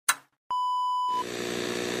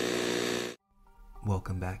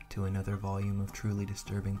Welcome back to another volume of truly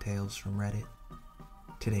disturbing tales from Reddit.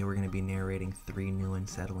 Today we're going to be narrating 3 new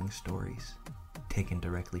unsettling stories, taken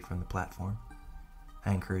directly from the platform.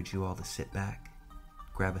 I encourage you all to sit back,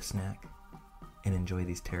 grab a snack, and enjoy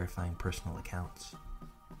these terrifying personal accounts.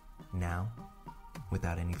 Now,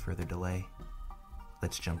 without any further delay,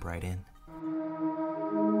 let's jump right in.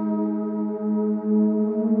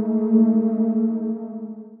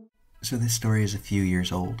 So this story is a few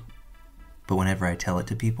years old, but whenever I tell it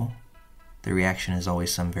to people, the reaction is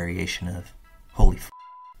always some variation of, holy f***.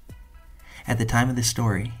 At the time of this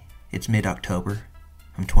story, it's mid-October,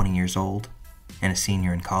 I'm 20 years old, and a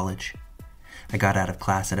senior in college. I got out of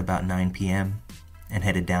class at about 9 p.m. and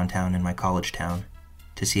headed downtown in my college town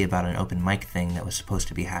to see about an open mic thing that was supposed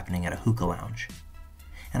to be happening at a hookah lounge.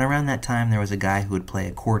 And around that time there was a guy who would play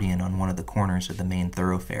accordion on one of the corners of the main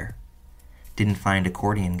thoroughfare. Didn't find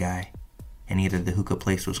accordion guy, and either the hookah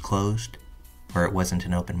place was closed, or it wasn't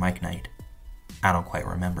an open mic night. I don't quite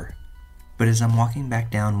remember. But as I'm walking back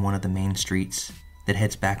down one of the main streets that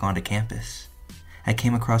heads back onto campus, I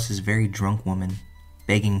came across this very drunk woman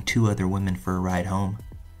begging 2 other women for a ride home.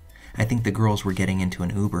 I think the girls were getting into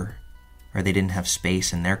an Uber, or they didn't have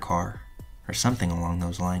space in their car, or something along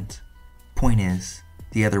those lines. Point is,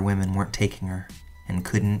 the other women weren't taking her, and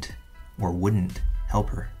couldn't, or wouldn't,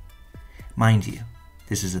 help her. Mind you,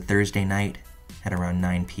 this is a Thursday night at around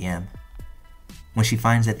 9 p.m. When she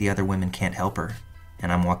finds that the other women can't help her,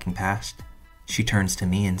 and I'm walking past, she turns to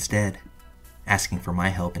me instead, asking for my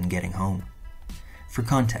help in getting home. For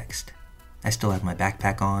context, I still have my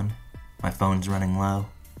backpack on, my phone's running low,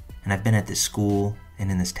 and I've been at this school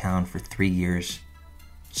and in this town for 3 years,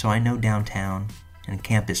 so I know downtown and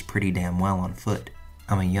campus pretty damn well on foot.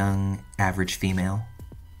 I'm a young, average female,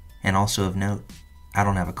 and also of note, I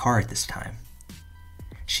don't have a car at this time.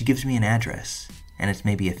 She gives me an address, and it's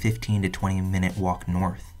maybe a 15 to 20 minute walk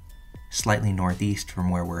north, slightly northeast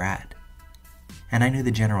from where we're at. And I knew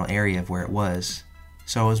the general area of where it was,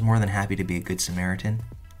 so I was more than happy to be a good Samaritan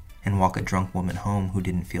and walk a drunk woman home who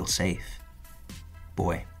didn't feel safe.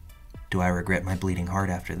 Boy, do I regret my bleeding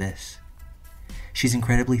heart after this. She's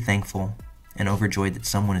incredibly thankful and overjoyed that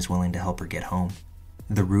someone is willing to help her get home.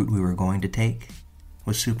 The route we were going to take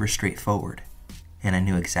was super straightforward, and I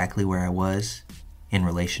knew exactly where I was in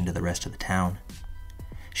relation to the rest of the town.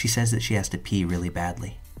 She says that she has to pee really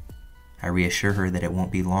badly. I reassure her that it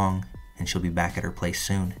won't be long and she'll be back at her place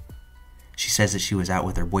soon. She says that she was out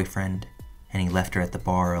with her boyfriend and he left her at the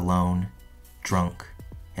bar alone, drunk,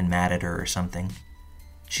 and mad at her or something.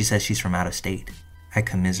 She says she's from out of state. I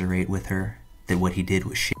commiserate with her that what he did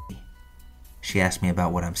was shitty. She asked me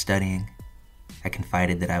about what I'm studying. I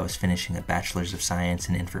confided that I was finishing a Bachelor's of Science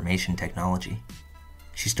in Information Technology.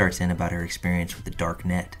 She starts in about her experience with the dark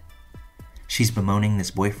net. She's bemoaning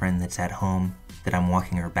this boyfriend that's at home that I'm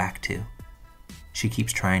walking her back to. She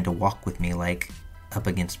keeps trying to walk with me like up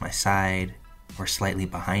against my side or slightly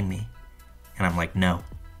behind me. And I'm like, no,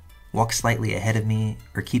 walk slightly ahead of me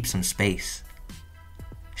or keep some space.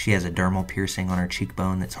 She has a dermal piercing on her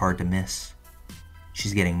cheekbone that's hard to miss.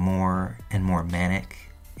 She's getting more and more manic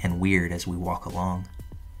and weird as we walk along.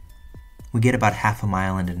 We get about half a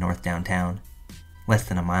mile into North Downtown, less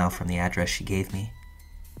than a mile from the address she gave me,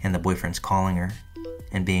 and the boyfriend's calling her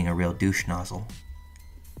and being a real douche nozzle.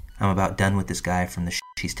 I'm about done with this guy from the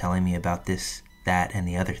she's telling me about this, that, and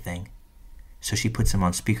the other thing. So she puts him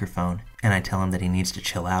on speakerphone, and I tell him that he needs to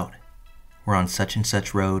chill out. We're on such and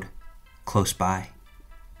such road, close by.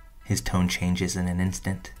 His tone changes in an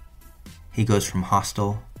instant. He goes from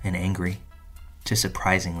hostile and angry to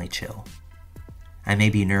surprisingly chill. I may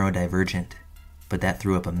be neurodivergent, but that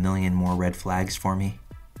threw up a million more red flags for me.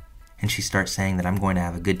 And she starts saying that I'm going to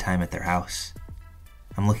have a good time at their house.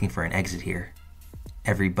 I'm looking for an exit here.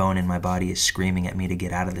 Every bone in my body is screaming at me to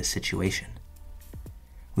get out of this situation.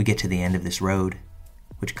 We get to the end of this road,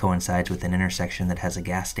 which coincides with an intersection that has a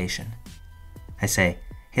gas station. I say,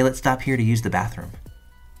 hey, let's stop here to use the bathroom.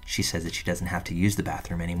 She says that she doesn't have to use the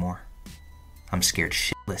bathroom anymore. I'm scared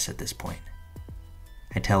shitless at this point.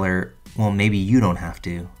 I tell her, well, maybe you don't have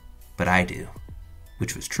to, but I do,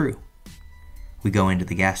 which was true. We go into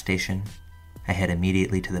the gas station. I head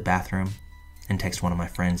immediately to the bathroom and text one of my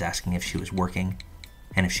friends asking if she was working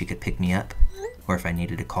and if she could pick me up or if I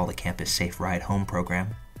needed to call the campus Safe Ride Home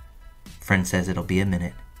program. Friend says it'll be a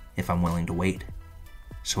minute if I'm willing to wait,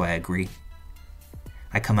 so I agree.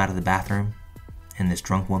 I come out of the bathroom and this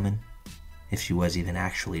drunk woman, if she was even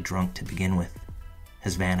actually drunk to begin with,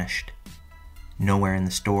 has vanished. Nowhere in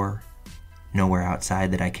the store, nowhere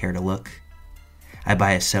outside that I care to look. I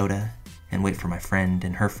buy a soda and wait for my friend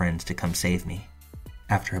and her friends to come save me.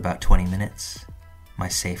 After about 20 minutes, my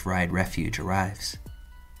safe ride refuge arrives.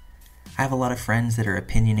 I have a lot of friends that are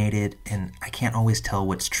opinionated, and I can't always tell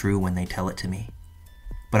what's true when they tell it to me.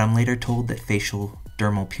 But I'm later told that facial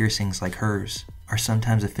dermal piercings like hers are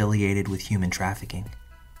sometimes affiliated with human trafficking.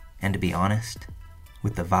 And to be honest,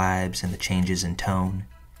 with the vibes and the changes in tone,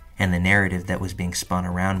 and the narrative that was being spun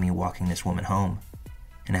around me walking this woman home,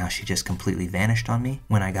 and how she just completely vanished on me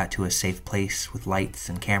when I got to a safe place with lights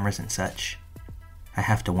and cameras and such, I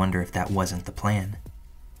have to wonder if that wasn't the plan.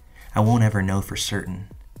 I won't ever know for certain,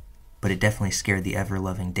 but it definitely scared the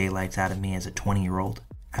ever-loving daylights out of me as a 20-year-old.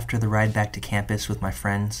 After the ride back to campus with my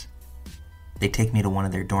friends, they take me to one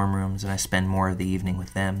of their dorm rooms and I spend more of the evening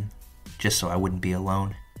with them, just so I wouldn't be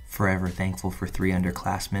alone. Forever thankful for 3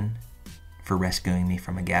 underclassmen for rescuing me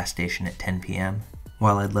from a gas station at 10 p.m.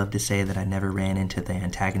 While I'd love to say that I never ran into the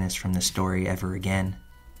antagonist from this story ever again,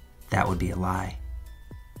 that would be a lie.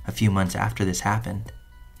 A few months after this happened,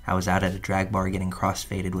 I was out at a drag bar getting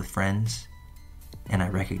crossfaded with friends, and I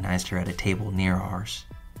recognized her at a table near ours.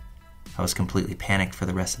 I was completely panicked for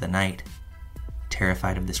the rest of the night,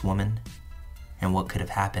 terrified of this woman and what could have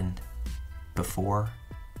happened before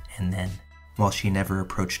and then. While she never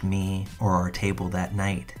approached me or our table that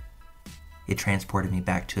night, it transported me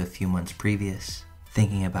back to a few months previous,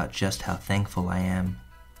 thinking about just how thankful I am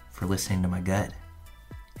for listening to my gut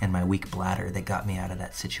and my weak bladder that got me out of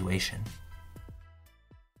that situation.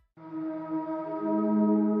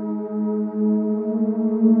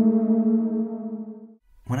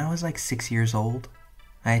 When I was like 6 years old,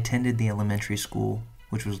 I attended the elementary school,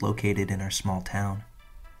 which was located in our small town.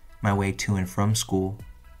 My way to and from school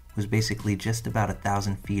was basically just about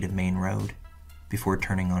 1,000 feet of main road before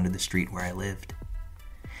turning onto the street where I lived.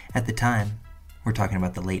 At the time, we're talking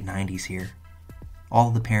about the late 90s here,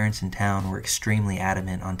 all the parents in town were extremely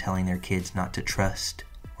adamant on telling their kids not to trust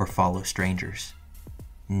or follow strangers.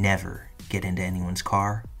 Never get into anyone's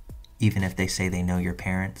car, even if they say they know your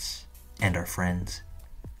parents and are friends.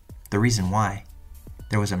 The reason why?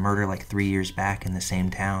 There was a murder like 3 years back in the same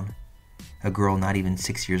town. A girl not even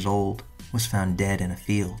 6 years old was found dead in a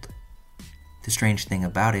field. The strange thing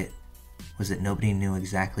about it was that nobody knew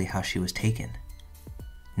exactly how she was taken.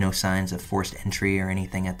 No signs of forced entry or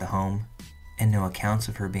anything at the home, and no accounts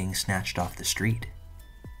of her being snatched off the street,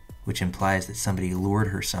 which implies that somebody lured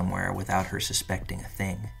her somewhere without her suspecting a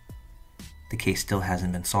thing. The case still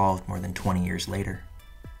hasn't been solved more than 20 years later.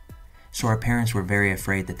 So our parents were very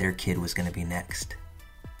afraid that their kid was going to be next,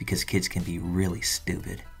 because kids can be really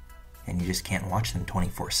stupid, and you just can't watch them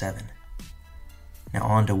 24/7. Now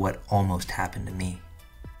on to what almost happened to me.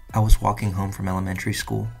 I was walking home from elementary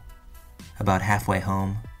school. About halfway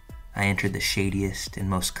home, I entered the shadiest and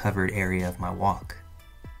most covered area of my walk.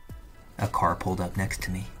 A car pulled up next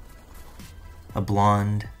to me. A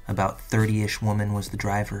blonde, about 30-ish woman was the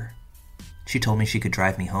driver. She told me she could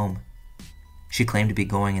drive me home. She claimed to be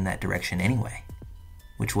going in that direction anyway,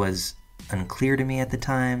 which was unclear to me at the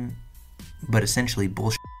time, but essentially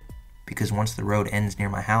bullshit, because once the road ends near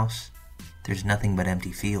my house, there's nothing but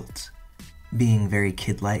empty fields. Being very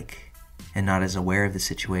kid-like, and not as aware of the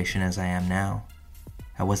situation as I am now,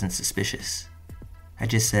 I wasn't suspicious. I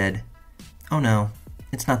just said, "Oh no,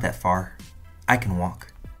 it's not that far. I can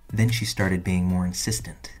walk." Then she started being more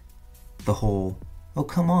insistent. The whole, "Oh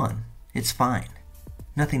come on, it's fine.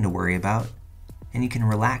 Nothing to worry about, and you can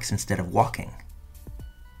relax instead of walking."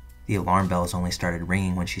 The alarm bells only started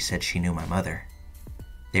ringing when she said she knew my mother.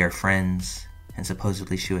 They are friends, and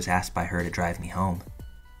supposedly she was asked by her to drive me home.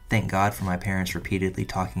 Thank God for my parents repeatedly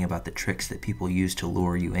talking about the tricks that people use to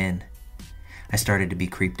lure you in. I started to be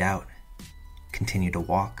creeped out, continued to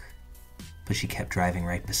walk, but she kept driving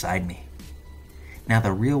right beside me. Now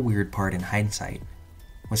the real weird part in hindsight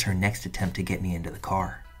was her next attempt to get me into the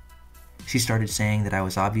car. She started saying that I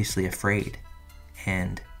was obviously afraid,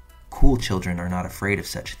 and cool children are not afraid of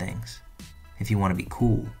such things. If you want to be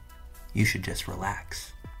cool, you should just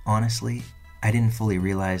relax. Honestly, I didn't fully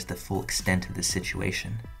realize the full extent of the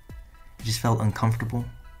situation. I just felt uncomfortable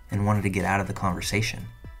and wanted to get out of the conversation.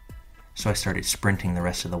 So I started sprinting the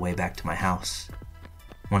rest of the way back to my house.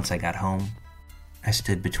 Once I got home, I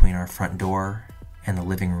stood between our front door and the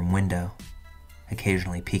living room window,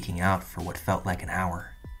 occasionally peeking out for what felt like an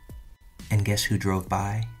hour. And guess who drove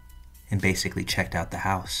by and basically checked out the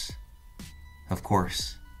house? Of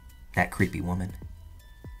course, that creepy woman.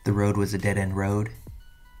 The road was a dead-end road,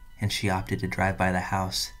 and she opted to drive by the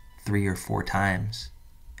house 3 or 4 times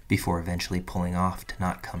before eventually pulling off to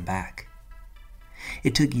not come back.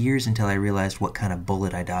 It took years until I realized what kind of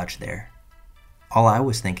bullet I dodged there. All I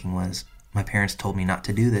was thinking was, my parents told me not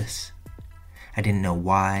to do this. I didn't know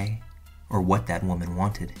why or what that woman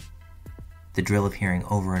wanted. The drill of hearing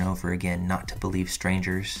over and over again not to believe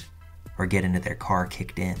strangers or get into their car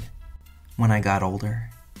kicked in. When I got older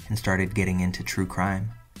and started getting into true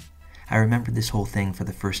crime, I remembered this whole thing for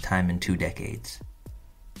the first time in 2 decades.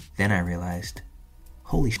 Then I realized,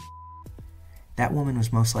 holy shit, that woman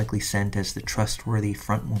was most likely sent as the trustworthy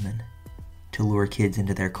front woman to lure kids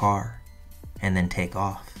into their car and then take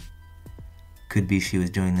off. Could be she was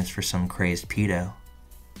doing this for some crazed pedo,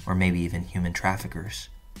 or maybe even human traffickers.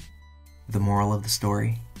 The moral of the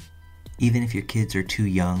story? Even if your kids are too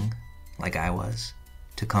young, like I was,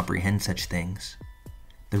 to comprehend such things,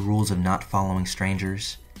 the rules of not following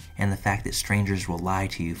strangers and the fact that strangers will lie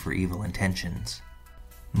to you for evil intentions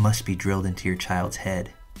must be drilled into your child's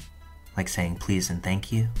head, like saying please and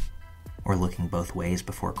thank you, or looking both ways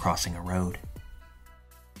before crossing a road.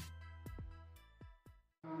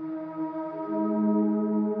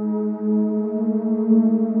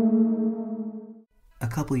 A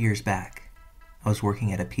couple years back, I was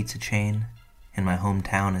working at a pizza chain in my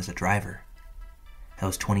hometown as a driver. I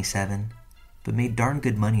was 27, but made darn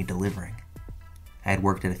good money delivering. I had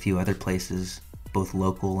worked at a few other places, both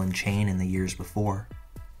local and chain, in the years before,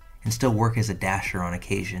 and still work as a dasher on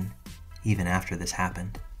occasion, even after this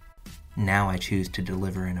happened. Now I choose to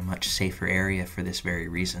deliver in a much safer area for this very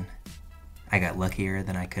reason. I got luckier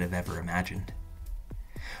than I could have ever imagined.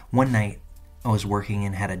 One night, I was working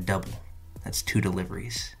and had a double, that's 2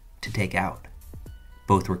 deliveries, to take out.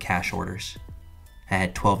 Both were cash orders. I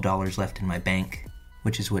had $12 left in my bank,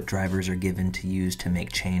 which is what drivers are given to use to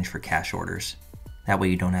make change for cash orders. That way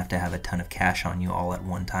you don't have to have a ton of cash on you all at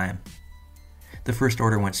one time. The first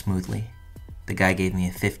order went smoothly. The guy gave me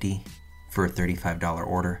a $50 for a $35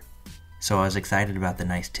 order, so I was excited about the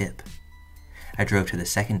nice tip. I drove to the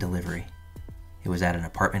second delivery. It was at an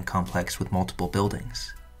apartment complex with multiple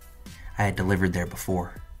buildings. I had delivered there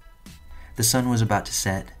before. The sun was about to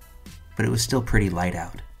set, but it was still pretty light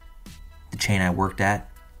out. The chain I worked at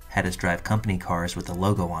had us drive company cars with a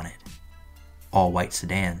logo on it. All white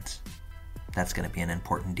sedans. That's going to be an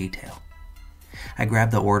important detail. I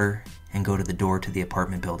grab the order and go to the door to the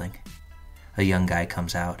apartment building. A young guy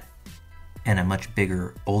comes out, and a much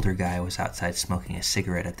bigger, older guy was outside smoking a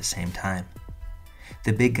cigarette at the same time.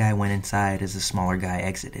 The big guy went inside as the smaller guy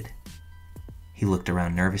exited. He looked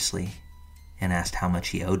around nervously and asked how much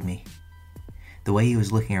he owed me. The way he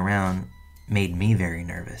was looking around made me very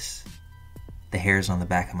nervous. The hairs on the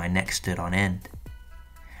back of my neck stood on end.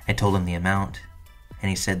 I told him the amount, and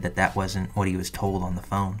he said that that wasn't what he was told on the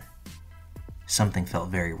phone. Something felt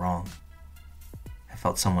very wrong. I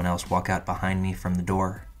felt someone else walk out behind me from the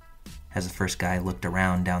door as the first guy looked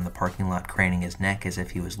around down the parking lot, craning his neck as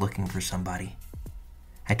if he was looking for somebody.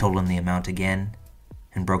 I told him the amount again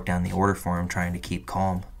and broke down the order for him, trying to keep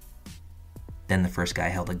calm. Then the first guy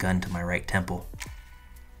held a gun to my right temple.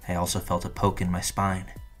 I also felt a poke in my spine.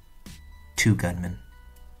 2 gunmen.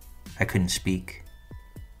 I couldn't speak.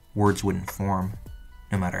 Words wouldn't form,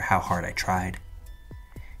 no matter how hard I tried.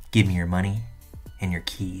 Give me your money and your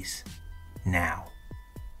keys. Now.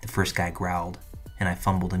 The first guy growled, and I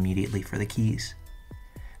fumbled immediately for the keys.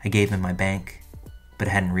 I gave him my bank, but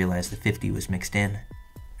hadn't realized the 50 was mixed in.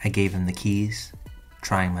 I gave him the keys,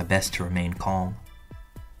 trying my best to remain calm.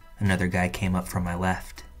 Another guy came up from my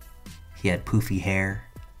left. He had poofy hair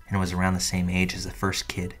and was around the same age as the first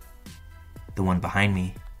kid. The one behind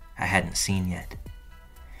me I hadn't seen yet.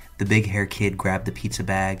 The big hair kid grabbed the pizza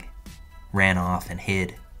bag, ran off, and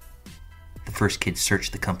hid. The first kid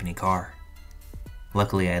searched the company car.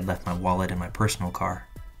 Luckily, I had left my wallet in my personal car.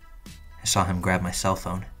 I saw him grab my cell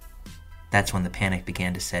phone. That's when the panic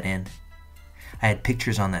began to set in. I had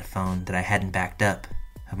pictures on that phone that I hadn't backed up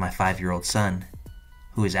of my 5-year-old son,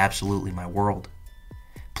 who is absolutely my world.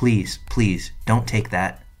 Please, please, don't take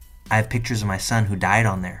that. I have pictures of my son who died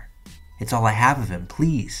on there. It's all I have of him,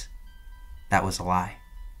 please. That was a lie.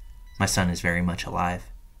 My son is very much alive.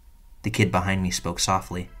 The kid behind me spoke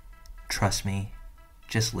softly. Trust me,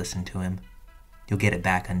 just listen to him. You'll get it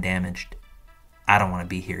back undamaged. I don't want to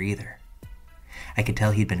be here either. I could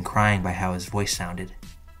tell he'd been crying by how his voice sounded.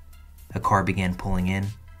 A car began pulling in,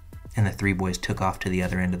 and the 3 boys took off to the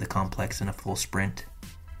other end of the complex in a full sprint.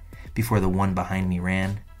 Before the one behind me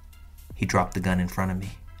ran, he dropped the gun in front of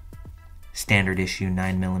me. Standard issue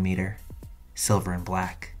 9mm, silver and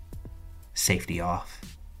black. Safety off.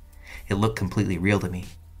 It looked completely real to me.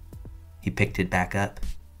 He picked it back up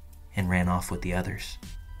and ran off with the others.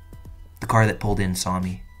 The car that pulled in saw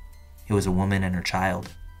me. It was a woman and her child.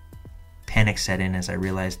 Panic set in as I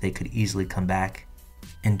realized they could easily come back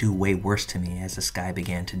and do way worse to me as the sky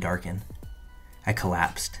began to darken. I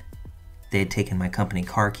collapsed. They had taken my company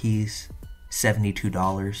car keys,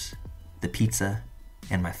 $72, the pizza,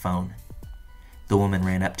 and my phone. The woman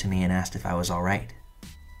ran up to me and asked if I was all right.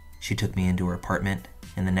 She took me into her apartment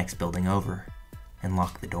in the next building over and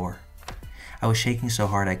locked the door. I was shaking so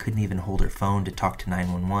hard I couldn't even hold her phone to talk to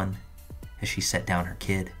 911 as she set down her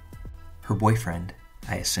kid. Her boyfriend,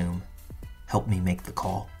 I assume, helped me make the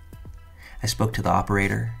call. I spoke to the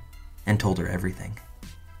operator and told her everything.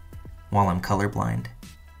 While I'm colorblind,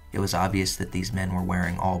 it was obvious that these men were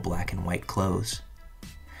wearing all black and white clothes.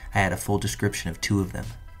 I had a full description of two of them.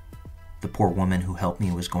 The poor woman who helped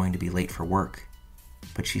me was going to be late for work,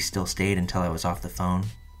 but she still stayed until I was off the phone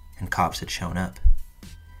and cops had shown up.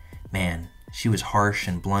 Man, she was harsh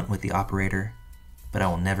and blunt with the operator, but I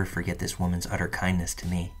will never forget this woman's utter kindness to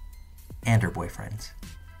me and her boyfriends.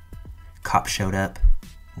 Cops showed up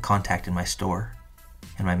and contacted my store,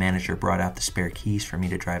 and my manager brought out the spare keys for me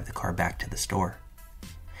to drive the car back to the store.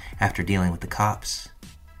 After dealing with the cops,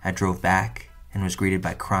 I drove back and was greeted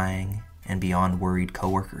by crying and beyond worried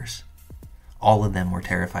coworkers. All of them were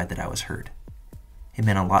terrified that I was hurt. It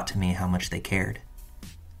meant a lot to me how much they cared,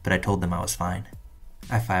 but I told them I was fine.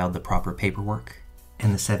 I filed the proper paperwork,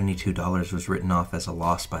 and the $72 was written off as a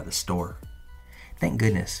loss by the store. Thank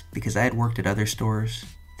goodness, because I had worked at other stores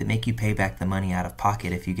that make you pay back the money out of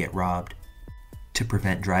pocket if you get robbed to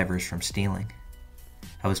prevent drivers from stealing.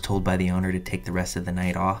 I was told by the owner to take the rest of the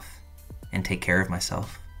night off and take care of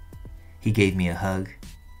myself. He gave me a hug.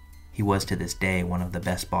 He was to this day one of the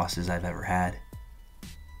best bosses I've ever had.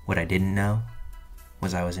 What I didn't know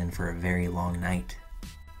was I was in for a very long night.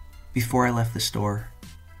 Before I left the store,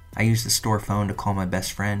 I used the store phone to call my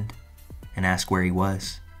best friend and ask where he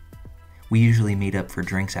was. We usually meet up for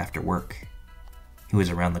drinks after work. He was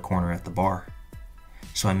around the corner at the bar,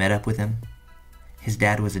 so I met up with him. His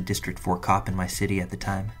dad was a District 4 cop in my city at the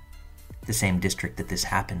time, the same district that this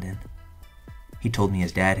happened in. He told me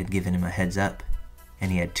his dad had given him a heads up,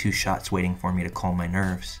 and he had 2 shots waiting for me to calm my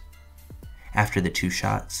nerves. After the 2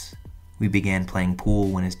 shots, we began playing pool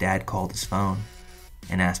when his dad called his phone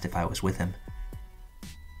and asked if I was with him.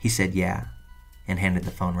 He said yeah, and handed the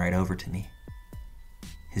phone right over to me.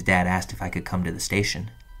 His dad asked if I could come to the station.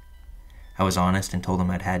 I was honest and told him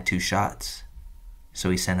I'd had 2 shots, so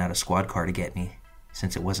he sent out a squad car to get me,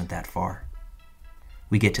 since it wasn't that far.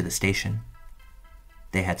 We get to the station.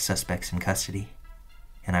 They had suspects in custody,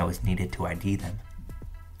 and I was needed to ID them.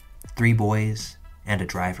 3 boys and a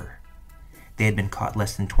driver. They had been caught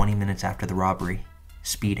less than 20 minutes after the robbery,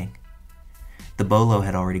 speeding. The bolo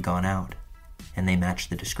had already gone out, and they matched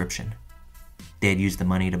the description. They had used the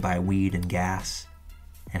money to buy weed and gas,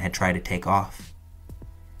 and had tried to take off.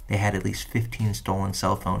 They had at least 15 stolen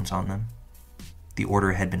cell phones on them. The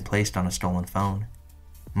order had been placed on a stolen phone.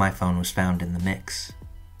 My phone was found in the mix.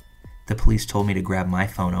 The police told me to grab my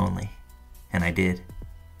phone only, and I did.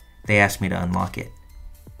 They asked me to unlock it.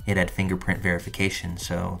 It had fingerprint verification,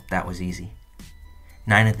 so that was easy.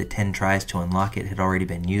 9 of the 10 tries to unlock it had already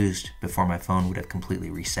been used before my phone would have completely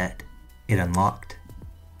reset. It unlocked.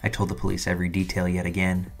 I told the police every detail yet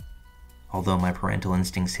again. Although my parental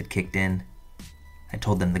instincts had kicked in, I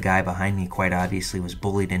told them the guy behind me quite obviously was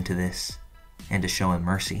bullied into this, and to show him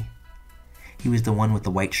mercy. He was the one with the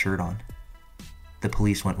white shirt on. The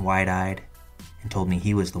police went wide-eyed and told me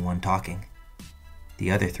he was the one talking. The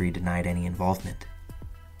other 3 denied any involvement.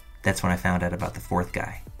 That's when I found out about the 4th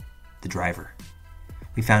guy, the driver.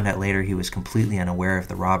 We found out later he was completely unaware of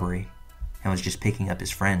the robbery and was just picking up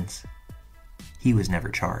his friends. He was never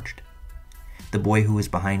charged. The boy who was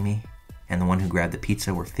behind me and the one who grabbed the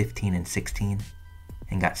pizza were 15 and 16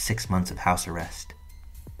 and got 6 months of house arrest.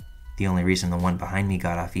 The only reason the one behind me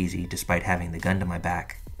got off easy despite having the gun to my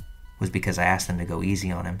back was because I asked them to go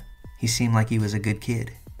easy on him. He seemed like he was a good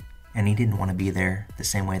kid, and he didn't want to be there the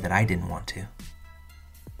same way that I didn't want to.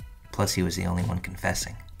 Plus, he was the only one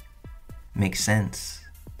confessing. Makes sense,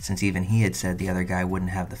 since even he had said the other guy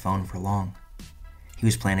wouldn't have the phone for long. He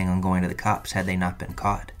was planning on going to the cops had they not been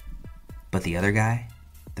caught. But the other guy,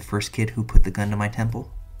 the first kid who put the gun to my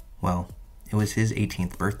temple, well, it was his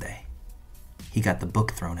 18th birthday. He got the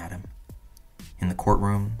book thrown at him. In the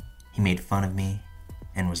courtroom, he made fun of me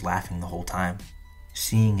and was laughing the whole time.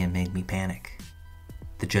 Seeing him made me panic.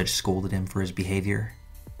 The judge scolded him for his behavior,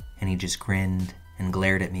 and he just grinned and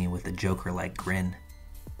glared at me with a Joker-like grin.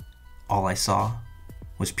 All I saw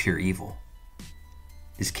was pure evil.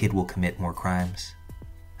 This kid will commit more crimes.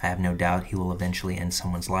 I have no doubt he will eventually end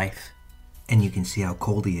someone's life, and you can see how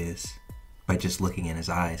cold he is by just looking in his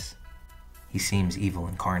eyes. He seems evil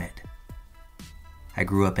incarnate. I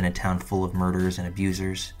grew up in a town full of murderers and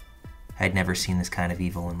abusers. I had never seen this kind of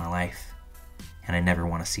evil in my life, and I never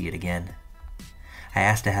want to see it again. I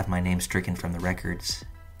asked to have my name stricken from the records,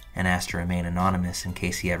 and asked to remain anonymous in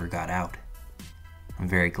case he ever got out. I'm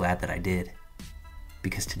very glad that I did.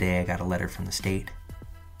 because today I got a letter from the state.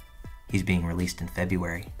 He's being released in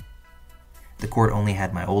February. The court only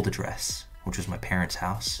had my old address, which was my parents'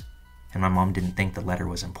 house, and my mom didn't think the letter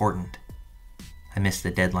was important. I missed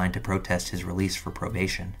the deadline to protest his release for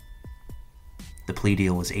probation. The plea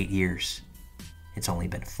deal was 8 years. It's only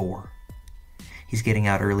been 4. He's getting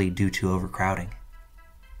out early due to overcrowding.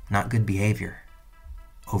 Not good behavior.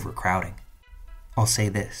 Overcrowding. I'll say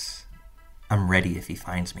this. I'm ready if he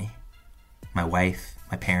finds me. My wife,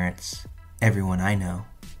 my parents, everyone I know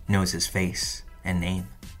knows his face and name.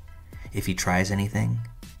 If he tries anything,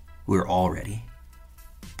 we're all ready.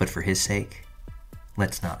 But for his sake,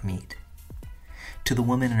 let's not meet. To the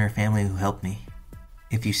woman and her family who helped me,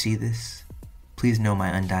 if you see this, please know my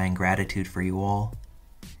undying gratitude for you all.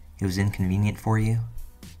 It was inconvenient for you.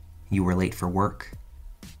 You were late for work,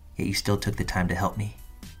 yet you still took the time to help me,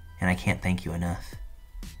 and I can't thank you enough.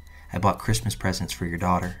 I bought Christmas presents for your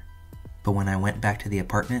daughter, but when I went back to the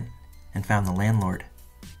apartment and found the landlord,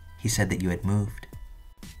 he said that you had moved.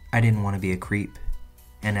 I didn't want to be a creep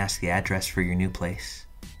and ask the address for your new place,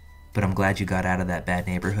 but I'm glad you got out of that bad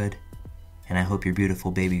neighborhood, and I hope your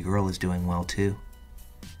beautiful baby girl is doing well too.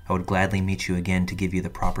 I would gladly meet you again to give you the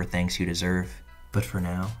proper thanks you deserve, but for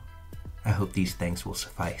now, I hope these thanks will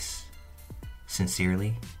suffice.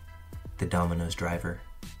 Sincerely, the Domino's driver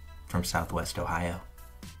from Southwest Ohio.